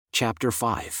chapter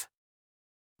 5.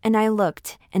 And I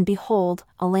looked, and behold,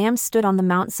 a Lamb stood on the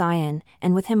Mount Zion,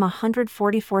 and with him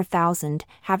 144,000,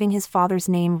 having his Father's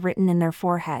name written in their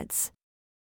foreheads.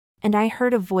 And I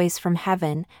heard a voice from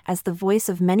heaven, as the voice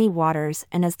of many waters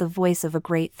and as the voice of a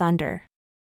great thunder.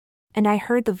 And I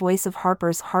heard the voice of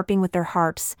harpers harping with their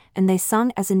harps, and they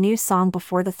sung as a new song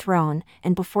before the throne,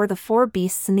 and before the 4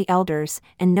 beasts and the elders,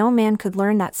 and no man could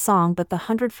learn that song but the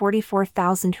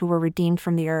 144,000 who were redeemed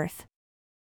from the earth.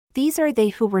 These are they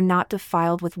who were not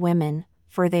defiled with women,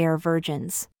 for they are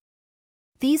virgins.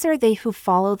 These are they who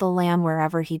follow the Lamb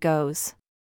wherever he goes.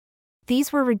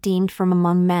 These were redeemed from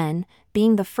among men,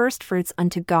 being the firstfruits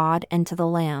unto God and to the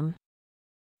Lamb.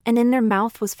 And in their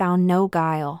mouth was found no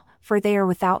guile, for they are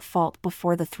without fault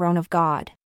before the throne of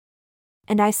God.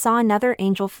 And I saw another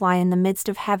angel fly in the midst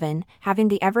of heaven, having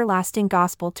the everlasting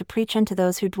gospel to preach unto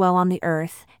those who dwell on the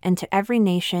earth, and to every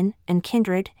nation, and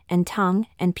kindred, and tongue,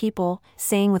 and people,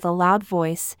 saying with a loud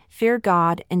voice, Fear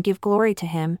God and give glory to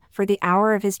him, for the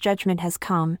hour of his judgment has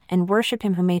come, and worship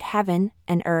him who made heaven,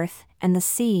 and earth, and the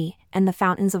sea, and the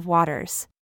fountains of waters.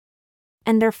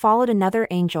 And there followed another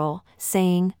angel,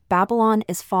 saying, Babylon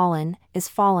is fallen,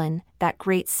 that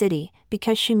great city,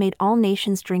 because she made all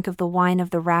nations drink of the wine of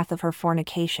the wrath of her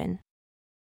fornication.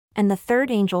 And the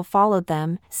third angel followed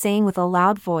them, saying with a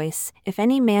loud voice, If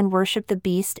any man worship the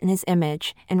beast in his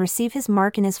image, and receive his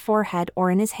mark in his forehead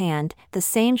or in his hand, the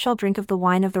same shall drink of the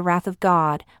wine of the wrath of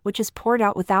God, which is poured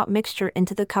out without mixture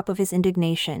into the cup of his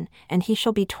indignation, and he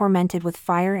shall be tormented with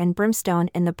fire and brimstone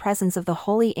in the presence of the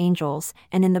holy angels,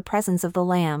 and in the presence of the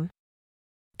Lamb.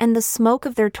 And the smoke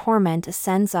of their torment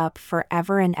ascends up for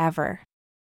ever and ever.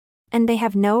 And they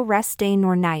have no rest day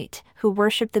nor night, who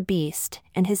worship the beast,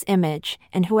 and his image,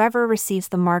 and whoever receives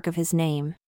the mark of his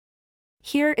name.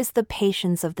 Here is the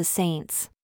patience of the saints.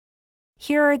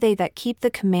 Here are they that keep the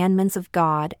commandments of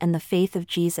God and the faith of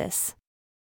Jesus.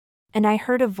 And I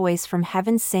heard a voice from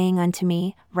heaven saying unto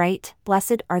me, Write,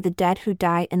 Blessed are the dead who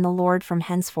die in the Lord from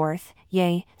henceforth,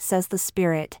 yea, says the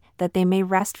Spirit, that they may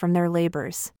rest from their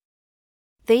labors.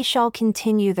 They shall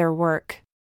continue their work.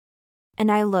 And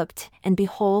I looked, and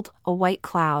behold, a white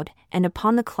cloud, and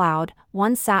upon the cloud,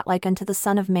 one sat like unto the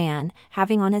Son of Man,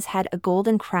 having on his head a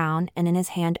golden crown and in his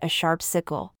hand a sharp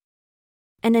sickle.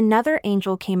 And another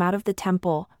angel came out of the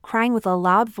temple, crying with a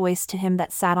loud voice to him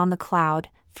that sat on the cloud,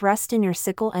 Thrust in your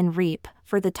sickle and reap,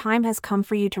 for the time has come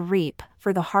for you to reap,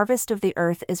 for the harvest of the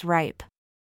earth is ripe.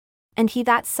 And he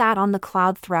that sat on the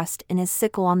cloud thrust in his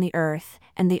sickle on the earth,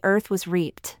 and the earth was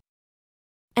reaped.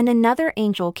 And another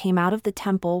angel came out of the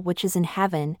temple which is in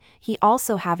heaven, he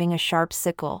also having a sharp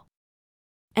sickle.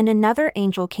 And another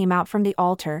angel came out from the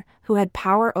altar, who had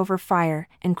power over fire,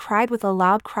 and cried with a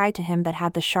loud cry to him that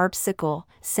had the sharp sickle,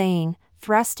 saying,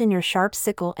 Thrust in your sharp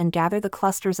sickle and gather the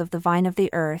clusters of the vine of the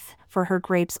earth, for her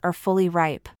grapes are fully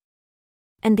ripe.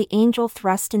 And the angel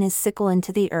thrust in his sickle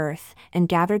into the earth, and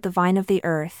gathered the vine of the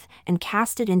earth, and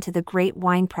cast it into the great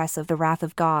winepress of the wrath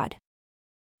of God.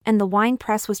 And the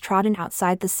winepress was trodden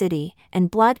outside the city,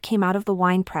 and blood came out of the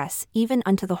winepress, even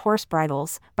unto the horse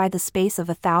bridles, by the space of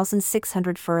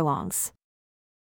 1,600 furlongs.